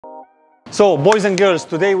So boys and girls,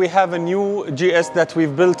 today we have a new GS that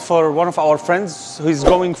we've built for one of our friends who's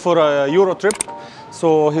going for a Euro trip.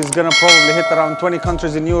 So he's gonna probably hit around 20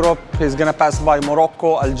 countries in Europe. He's gonna pass by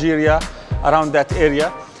Morocco, Algeria, around that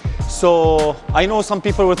area. So I know some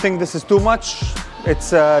people will think this is too much.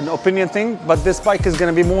 It's an opinion thing, but this bike is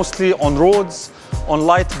gonna be mostly on roads, on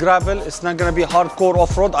light gravel. It's not gonna be hardcore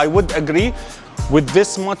off-road. I would agree. With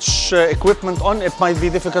this much equipment on, it might be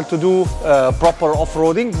difficult to do proper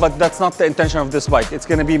off-roading, but that's not the intention of this bike. It's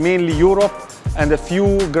gonna be mainly Europe and a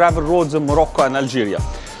few gravel roads in Morocco and Algeria.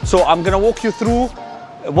 So I'm gonna walk you through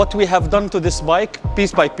what we have done to this bike,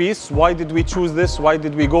 piece by piece. Why did we choose this? Why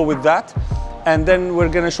did we go with that? And then we're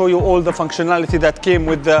gonna show you all the functionality that came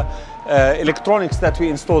with the electronics that we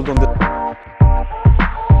installed on the.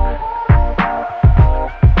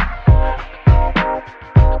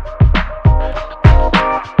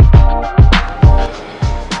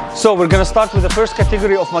 So we're gonna start with the first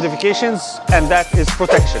category of modifications, and that is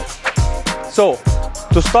protection. So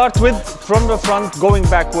to start with, from the front going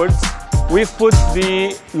backwards, we've put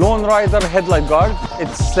the Lone Rider headlight guard.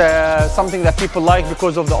 It's something that people like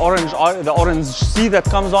because of the orange C that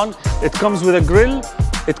comes on. It comes with a grille,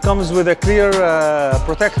 it comes with a clear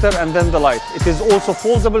protector, and then the light. It is also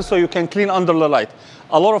foldable, so you can clean under the light.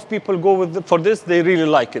 A lot of people go for this, they really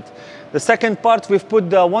like it. The second part, we've put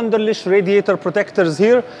the Wunderlich radiator protectors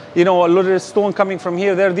here. You know, a little stone coming from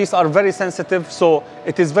here, there. These are very sensitive, so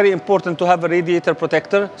it is very important to have a radiator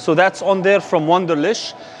protector. So that's on there from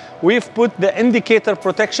Wunderlich. We've put the indicator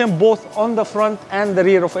protection both on the front and the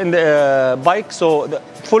rear of the bike, so the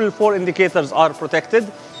full 4 indicators are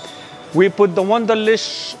protected. We put the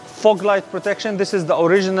Wunderlich fog light protection. This is the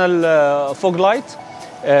original fog light,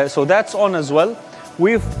 so that's on as well.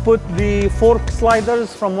 We've put the fork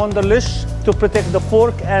sliders from Wunderlich to protect the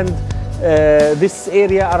fork and this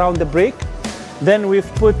area around the brake. Then we've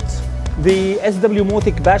put the SW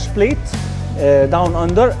Motic bash plate down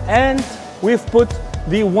under, and we've put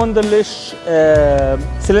the Wunderlich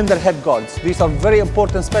cylinder head guards. These are very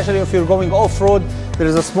important, especially if you're going off-road. There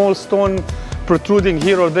is a small stone protruding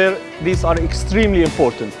here or there. These are extremely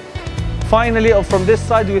important. Finally, from this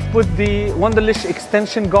side, we've put the Wunderlich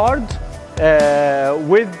extension guard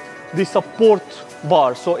with the support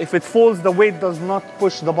bar. So if it falls, the weight does not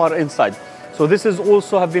push the bar inside. So this is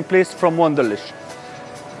also have been placed from Wunderlich.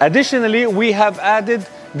 Additionally, we have added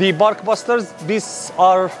the bark busters. These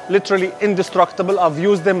are literally indestructible. I've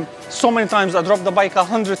used them so many times. I dropped the bike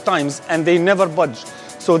 100 times and they never budge.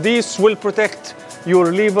 So these will protect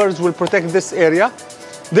your levers, will protect this area.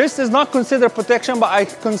 This is not considered protection, but I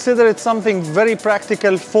consider it something very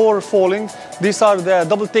practical for falling. These are the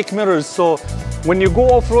double take mirrors. So when you go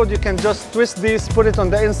off-road, you can just twist these, put it on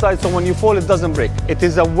the inside, so when you fall, it doesn't break. It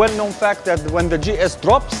is a well-known fact that when the GS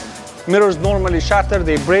drops, mirrors normally shatter,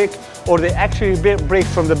 they break, or they actually break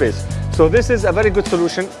from the base. So this is a very good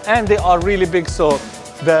solution, and they are really big, so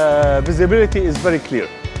the visibility is very clear.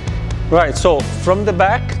 Right, so from the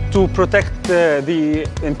back, to protect the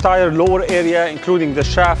entire lower area, including the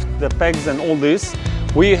shaft, the pegs, and all this,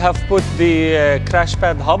 we have put the crash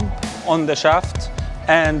pad hub on the shaft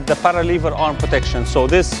and the paralever arm protection. So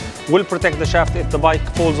this will protect the shaft if the bike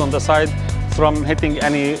falls on the side from hitting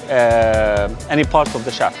any part of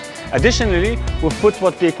the shaft. Additionally, we've put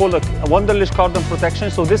what they call a Wunderlich carbon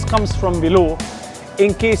protection. So this comes from below.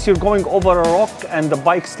 In case you're going over a rock and the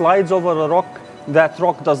bike slides over a rock, that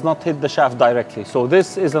rock does not hit the shaft directly. So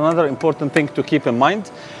this is another important thing to keep in mind.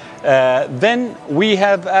 Then we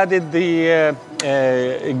have added the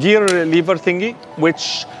gear lever thingy,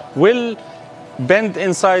 which will bend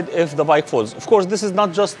inside if the bike falls. Of course, this is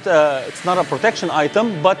not just, it's not a protection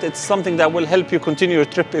item, but it's something that will help you continue your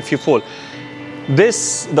trip if you fall.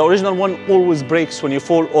 This, the original one, always breaks when you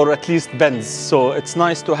fall, or at least bends. So it's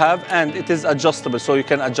nice to have, and it is adjustable, so you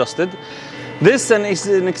can adjust it. This is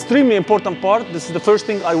an extremely important part. This is the first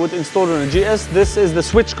thing I would install on a GS. This is the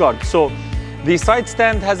switch guard. So the side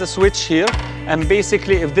stand has a switch here, and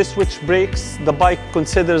basically if this switch breaks, the bike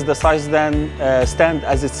considers the side stand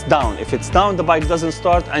as it's down. If it's down, the bike doesn't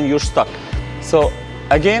start and you're stuck. So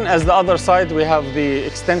again, as the other side, we have the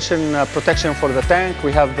extension protection for the tank,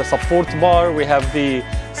 we have the support bar, we have the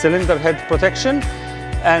cylinder head protection.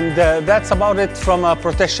 And that's about it from a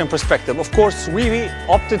protection perspective. Of course, we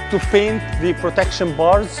opted to paint the protection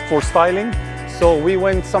bars for styling. So we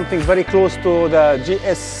went something very close to the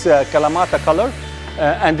GS Kalamata color,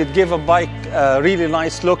 and it gave a bike a really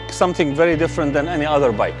nice look, something very different than any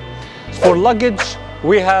other bike. For luggage,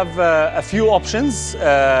 we have a few options.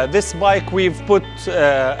 This bike, we've put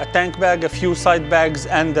a tank bag, a few side bags,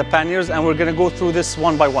 and the panniers, and we're gonna go through this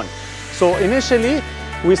one by one. So initially,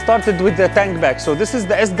 we started with the tank bag. So this is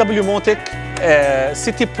the SW Motic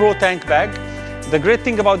City Pro tank bag. The great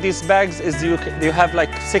thing about these bags is you have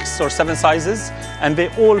like 6 or 7 sizes, and they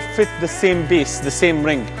all fit the same base, the same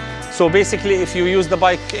ring. So basically, if you use the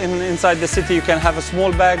bike inside the city, you can have a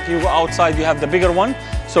small bag. You go outside, you have the bigger one.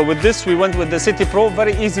 So with this, we went with the City Pro.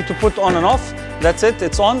 Very easy to put on and off. That's it,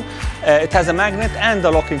 it's on. It has a magnet and a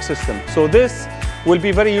locking system. So this will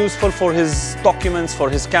be very useful for his documents, for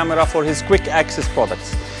his camera, for his quick access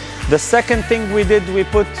products. The second thing we did, we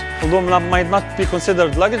put, although might not be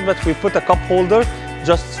considered luggage, but we put a cup holder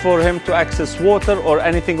just for him to access water or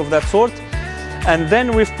anything of that sort. And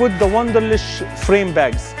then we've put the Wunderlich frame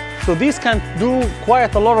bags. So these can do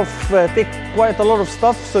quite a lot of, take quite a lot of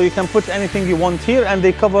stuff, so you can put anything you want here, and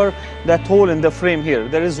they cover that hole in the frame here.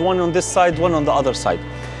 There is one on this side, one on the other side.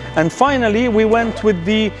 And finally, we went with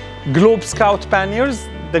the Globe Scout panniers.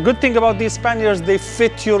 The good thing about these panniers, they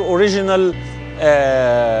fit your original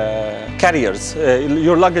carriers,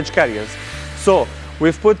 your luggage carriers. So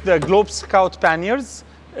we've put the Globe Scout panniers,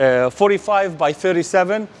 45 by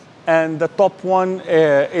 37, and the top one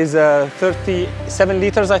is 37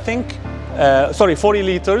 liters, I think. Sorry, 40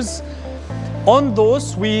 liters. On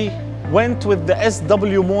those, we went with the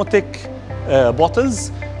SW Motic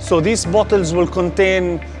bottles. So these bottles will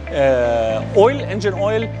contain oil, engine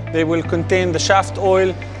oil. They will contain the shaft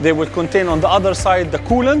oil. They will contain on the other side the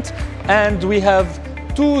coolant. And we have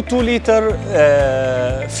two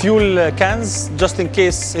 2-liter fuel cans, just in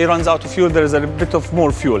case he runs out of fuel, there is a bit of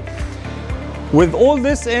more fuel. With all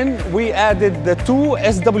this in, we added the 2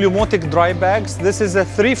 SW Motic dry bags. This is a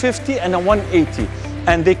 350 and a 180,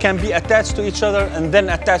 and they can be attached to each other and then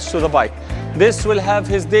attached to the bike. This will have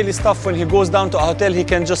his daily stuff. When he goes down to a hotel, he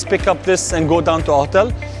can just pick up this and go down to a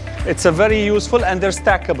hotel. It's a very useful, and they're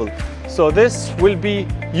stackable. So this will be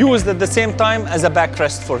used at the same time as a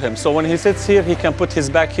backrest for him. So when he sits here, he can put his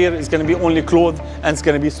back here. It's going to be only clothed, and it's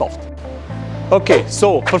going to be soft. Okay,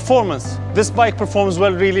 so performance. This bike performs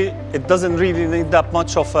well, really. It doesn't really need that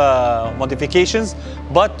much of modifications,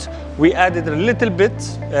 but we added a little bit,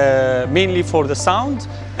 mainly for the sound,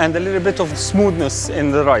 and a little bit of smoothness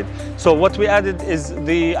in the ride. So what we added is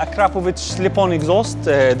the Akrapovic slip-on exhaust.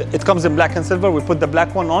 It comes in black and silver. We put the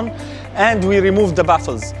black one on, and we removed the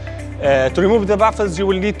baffles. To remove the baffles, you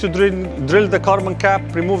will need to drill the carbon cap,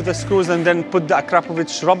 remove the screws, and then put the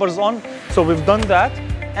Akrapovic rubbers on. So we've done that.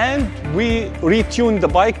 And we retuned the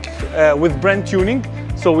bike with Brand Tuning.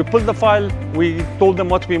 So we pulled the file, we told them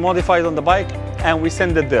what we modified on the bike, and we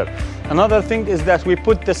send it there. Another thing is that we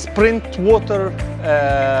put the Sprint water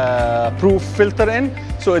proof filter in,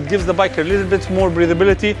 so it gives the bike a little bit more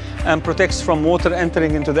breathability and protects from water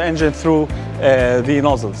entering into the engine through the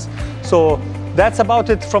nozzles. So that's about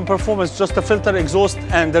it from performance, just the filter, exhaust,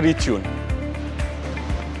 and the retune.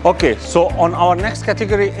 Okay, so on our next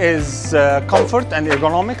category is comfort and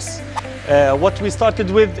ergonomics. What we started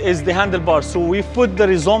with is the handlebars. So we've put the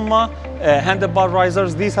Rizomma handlebar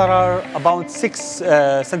risers. These are about 6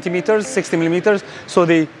 centimeters, 60 millimeters. So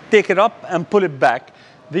they take it up and pull it back.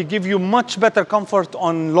 They give you much better comfort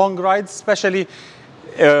on long rides, especially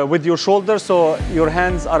with your shoulders. So your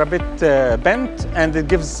hands are a bit bent, and it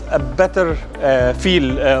gives a better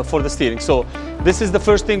feel for the steering. So this is the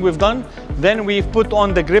first thing we've done. Then we've put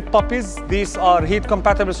on the grip puppies. These are heat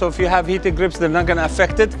compatible, so if you have heated grips, they're not gonna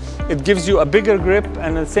affect it. It gives you a bigger grip,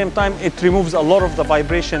 and at the same time, it removes a lot of the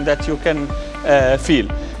vibration that you can feel.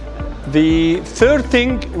 The third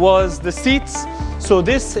thing was the seats. So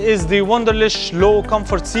this is the Wunderlich low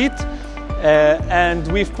comfort seat.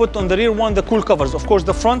 And we've put on the rear one the cool covers. Of course,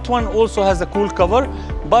 the front one also has a cool cover,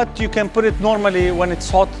 but you can put it normally when it's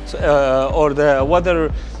hot or the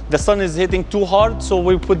weather, the sun is hitting too hard, so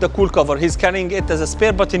we put the cool cover. He's carrying it as a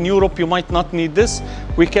spare, but in Europe you might not need this.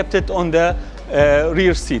 We kept it on the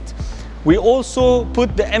rear seat. We also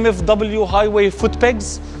put the MFW highway foot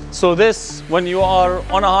pegs. So this, when you are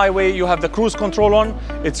on a highway, you have the cruise control on.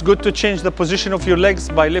 It's good to change the position of your legs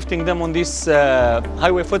by lifting them on these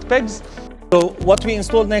highway foot pegs. So what we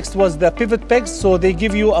installed next was the pivot pegs. So they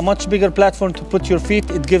give you a much bigger platform to put your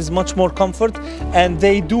feet. It gives much more comfort, and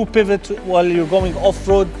they do pivot while you're going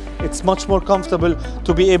off-road. It's much more comfortable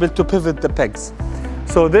to be able to pivot the pegs.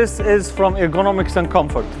 So this is from ergonomics and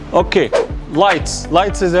comfort. Okay, lights.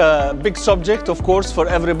 Lights is a big subject, of course, for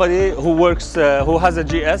everybody who works, who has a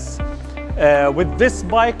GS. With this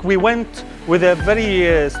bike, we went with a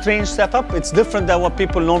very strange setup. It's different than what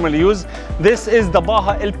people normally use. This is the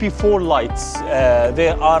Baja LP4 lights. They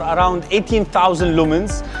are around 18,000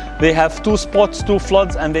 lumens. They have 2 spots, 2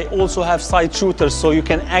 floods, and they also have side shooters, so you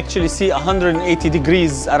can actually see 180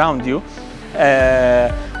 degrees around you.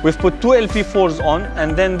 We've put 2 LP4s on,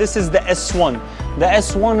 and then this is the S1. The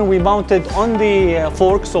S1 we mounted on the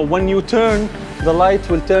fork, so when you turn, the light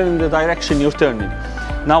will turn in the direction you're turning.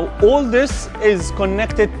 Now all this is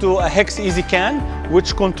connected to a hex easy can,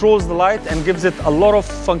 which controls the light and gives it a lot of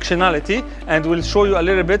functionality, and we'll show you a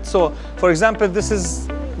little bit. So for example, this is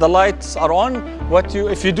the lights are on.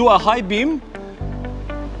 If you do a high beam,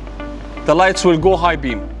 the lights will go high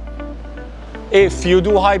beam. If you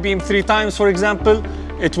do high beam 3 times, for example,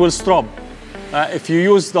 it will strobe. If you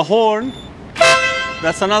use the horn,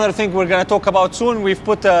 that's another thing we're going to talk about soon. We've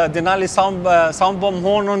put a Denali sound bomb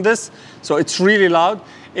horn on this, so it's really loud.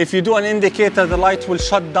 If you do an indicator, the light will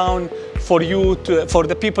shut down for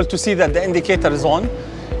the people to see that the indicator is on.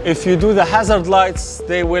 If you do the hazard lights,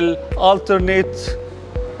 they will alternate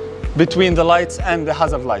between the lights and the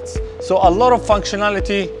hazard lights. So a lot of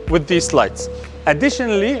functionality with these lights.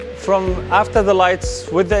 Additionally, from after the lights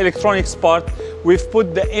with the electronics part, we've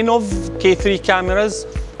put the Innov K3 cameras.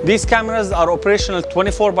 These cameras are operational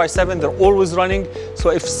 24/7, they're always running. So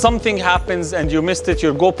if something happens and you missed it,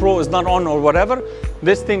 your GoPro is not on or whatever,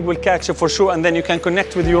 this thing will catch it for sure, and then you can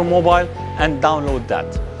connect with your mobile and download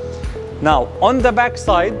that. Now, on the back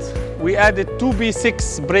side, we added 2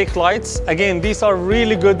 B6 brake lights. Again, these are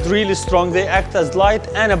really good, really strong. They act as light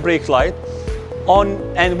and a brake light.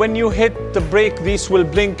 And when you hit the brake, these will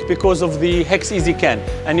blink because of the hex easy can,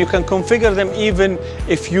 and you can configure them. Even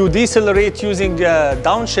if you decelerate using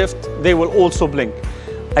downshift, they will also blink.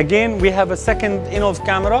 Again, we have a second Innov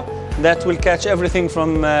camera that will catch everything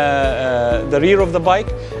from the rear of the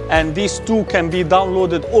bike, and these two can be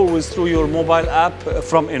downloaded always through your mobile app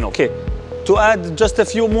from Innov. Okay. To add just a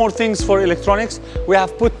few more things for electronics, we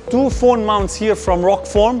have put 2 phone mounts here from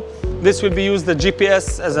Rockform. This will be used the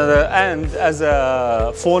GPS as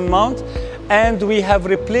a phone mount. And we have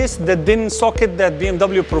replaced the DIN socket that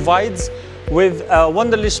BMW provides with a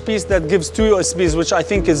Wunderlich piece that gives 2 USBs, which I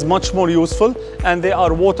think is much more useful. And they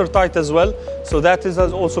are watertight as well. So that has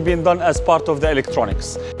also been done as part of the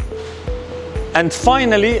electronics. And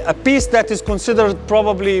finally, a piece that is considered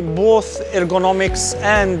probably both ergonomics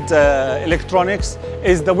and electronics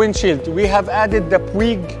is the windshield. We have added the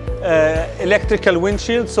Puig electrical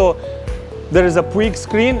windshield. So there is a Puig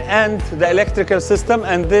screen and the electrical system,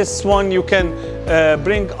 and this one you can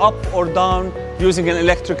bring up or down using an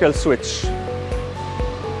electrical switch.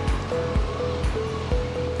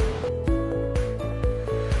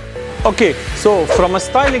 Okay, so from a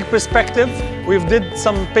styling perspective, we've did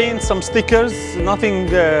some paint, some stickers, nothing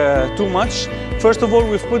too much. First of all,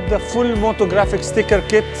 we've put the full motographic sticker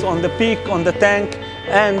kit on the peak, on the tank,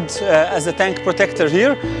 and as a tank protector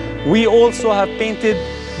here. We also have painted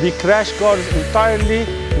the crash guards entirely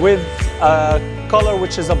with a color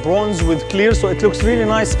which is a bronze with clear, so it looks really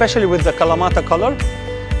nice, especially with the Kalamata color.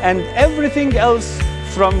 And everything else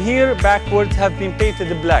from here backwards have been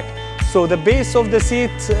painted in black. So the base of the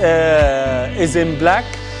seat is in black.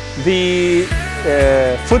 The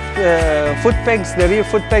foot pegs, the rear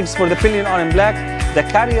foot pegs for the pillion are in black. The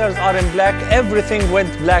carriers are in black. Everything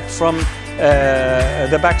went black from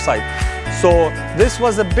the backside. So this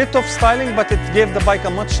was a bit of styling, but it gave the bike a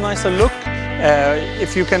much nicer look.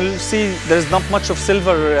 If you can see, there's not much of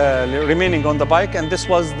silver remaining on the bike, and this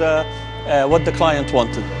was what the client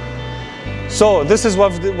wanted. So this is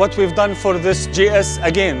what we've done for this GS.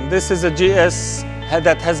 Again, this is a GS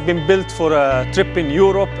that has been built for a trip in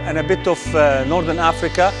Europe and a bit of Northern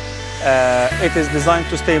Africa. It is designed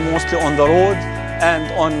to stay mostly on the road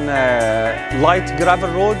and on light gravel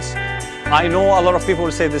roads. I know a lot of people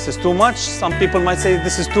will say this is too much. Some people might say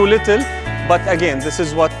this is too little. But again, this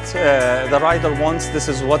is what the rider wants. This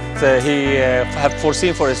is what he have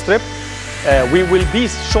foreseen for his trip. We will be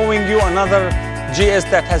showing you another GS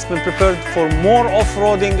that has been prepared for more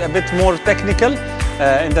off-roading, a bit more technical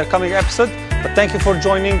in the coming episode. But thank you for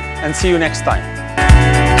joining, and see you next time.